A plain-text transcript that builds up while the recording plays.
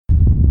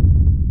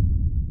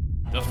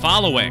The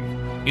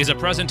following is a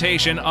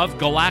presentation of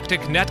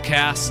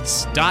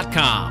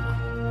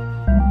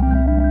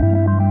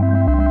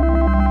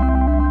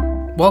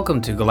GalacticNetcasts.com.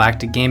 Welcome to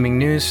Galactic Gaming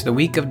News for the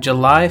week of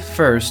July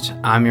 1st.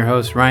 I'm your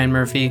host, Ryan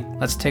Murphy.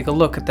 Let's take a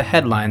look at the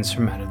headlines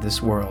from out of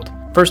this world.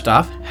 First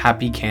off,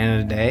 happy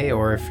Canada Day,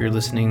 or if you're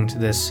listening to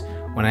this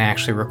when I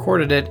actually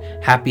recorded it,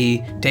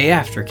 happy day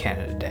after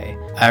Canada Day.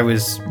 I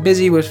was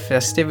busy with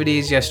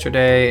festivities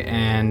yesterday,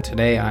 and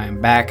today I am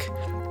back.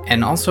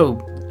 And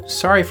also,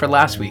 sorry for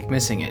last week,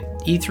 missing it.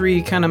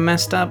 E3 kind of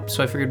messed up,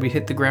 so I figured we'd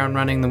hit the ground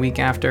running the week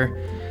after.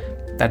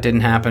 That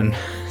didn't happen,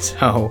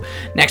 so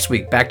next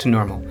week, back to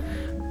normal.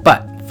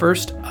 But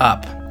first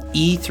up,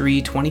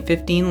 E3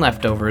 2015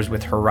 leftovers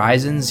with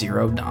Horizon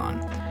Zero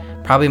Dawn.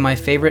 Probably my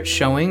favorite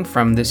showing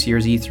from this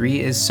year's E3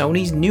 is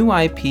Sony's new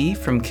IP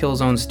from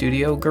Killzone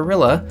Studio,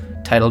 Guerrilla,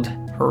 titled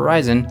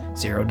Horizon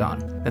Zero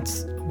Dawn.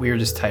 That's the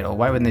weirdest title.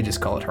 Why wouldn't they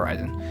just call it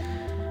Horizon?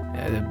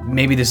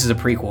 Maybe this is a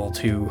prequel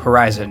to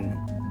Horizon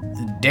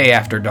Day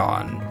After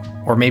Dawn.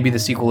 Or maybe the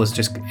sequel is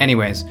just...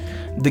 Anyways,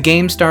 the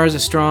game stars a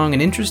strong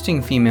and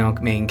interesting female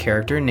main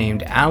character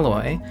named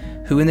Aloy,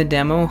 who in the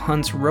demo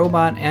hunts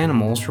robot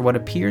animals for what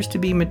appears to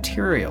be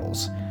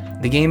materials.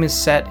 The game is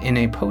set in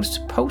a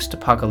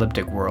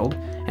post-apocalyptic world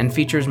and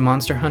features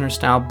Monster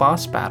Hunter-style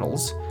boss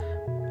battles.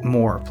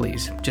 More,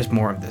 please. Just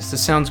more of this.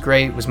 This sounds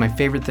great. It was my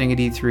favorite thing at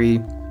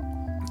E3.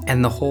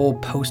 And the whole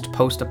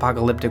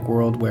post-apocalyptic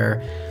world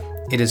where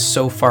it is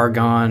so far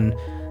gone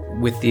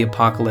with the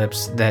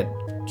apocalypse that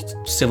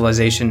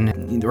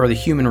civilization or the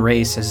human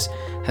race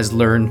has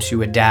learned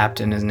to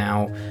adapt and is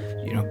now,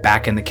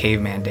 back in the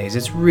caveman days.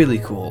 It's really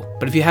cool.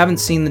 But if you haven't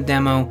seen the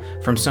demo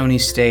from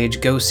Sony's stage,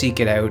 go seek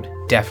it out.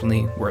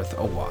 Definitely worth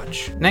a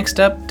watch. Next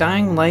up,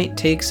 Dying Light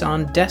takes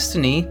on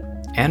Destiny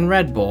and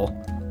Red Bull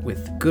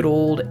with good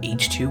old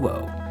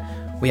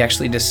H2O. We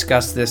actually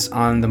discussed this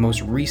on the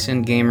most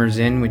recent Gamers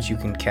In, which you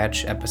can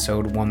catch,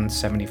 episode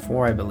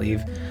 174, I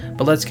believe.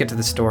 But let's get to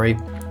the story.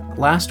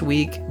 Last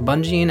week,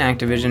 Bungie and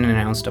Activision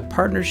announced a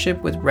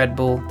partnership with Red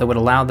Bull that would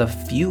allow the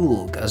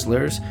Fuel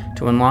Guzzlers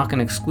to unlock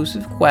an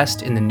exclusive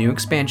quest in the new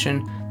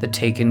expansion, The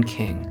Taken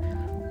King.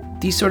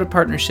 These sort of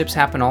partnerships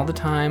happen all the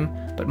time,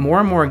 but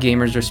more and more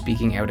gamers are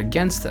speaking out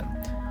against them.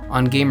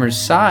 On gamers'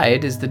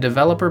 side is the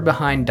developer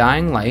behind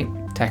Dying Light,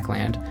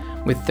 Techland,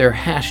 with their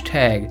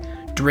hashtag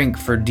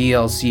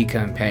 #DrinkForDLC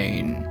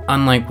campaign.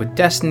 Unlike with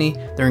Destiny,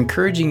 they're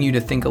encouraging you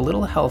to think a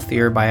little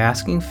healthier by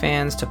asking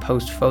fans to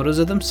post photos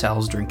of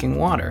themselves drinking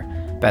water.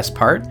 Best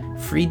part,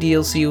 free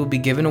DLC will be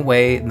given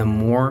away the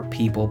more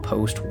people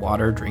post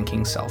water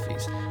drinking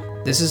selfies.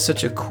 This is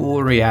such a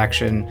cool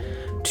reaction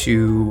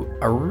to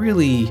a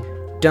really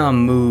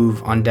dumb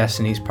move on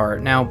Destiny's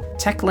part. Now,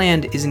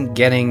 Techland isn't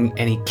getting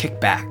any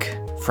kickback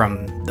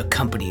from the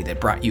company that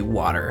brought you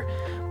water,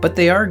 but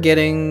they are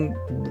getting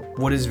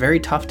what is very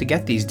tough to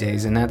get these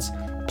days, and that's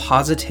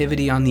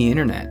positivity on the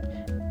internet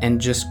and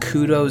just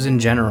kudos in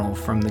general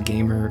from the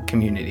gamer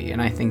community,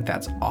 and I think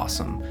that's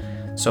awesome.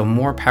 So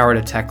more power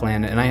to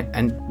Techland,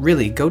 and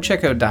really go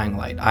check out Dying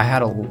Light. I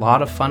had a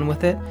lot of fun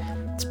with it.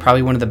 It's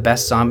probably one of the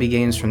best zombie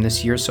games from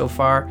this year so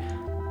far.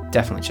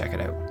 Definitely check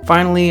it out.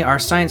 Finally, our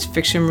science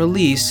fiction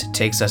release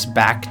takes us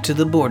back to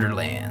the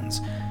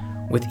Borderlands.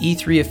 With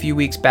E3 a few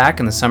weeks back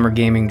and the summer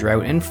gaming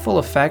drought in full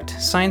effect,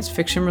 science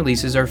fiction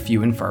releases are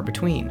few and far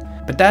between.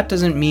 But that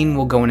doesn't mean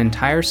we'll go an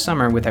entire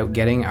summer without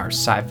getting our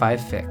sci-fi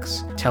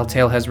fix.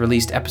 Telltale has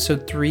released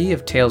episode 3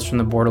 of Tales from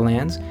the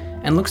Borderlands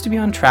and looks to be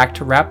on track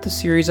to wrap the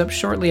series up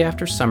shortly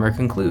after summer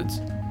concludes.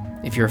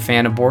 If you're a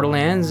fan of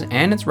Borderlands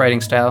and its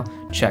writing style,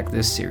 check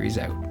this series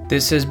out.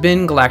 This has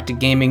been Galactic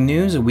Gaming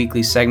News, a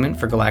weekly segment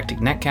for Galactic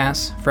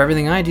Netcasts. For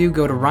everything I do,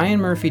 go to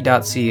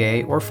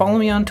ryanmurphy.ca or follow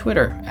me on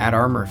Twitter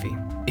 @rmurphy.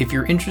 If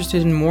you're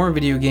interested in more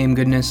video game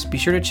goodness, be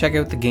sure to check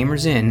out the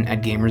Gamers In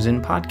at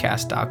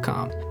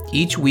gamersinpodcast.com.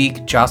 Each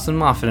week, Jocelyn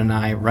Moffat and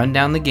I run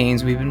down the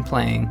games we've been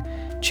playing,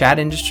 chat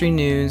industry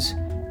news,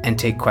 and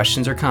take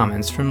questions or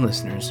comments from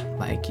listeners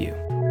like you.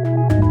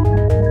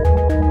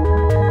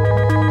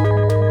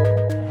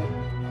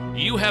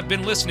 You have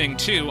been listening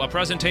to a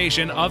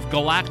presentation of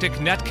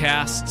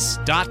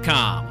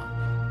GalacticNetcasts.com.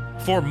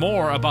 For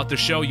more about the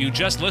show you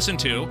just listened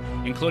to,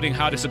 including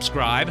how to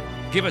subscribe,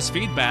 give us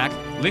feedback,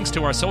 links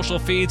to our social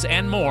feeds,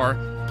 and more,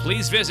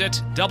 please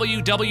visit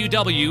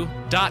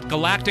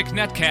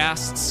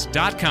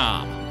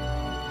www.galacticnetcasts.com.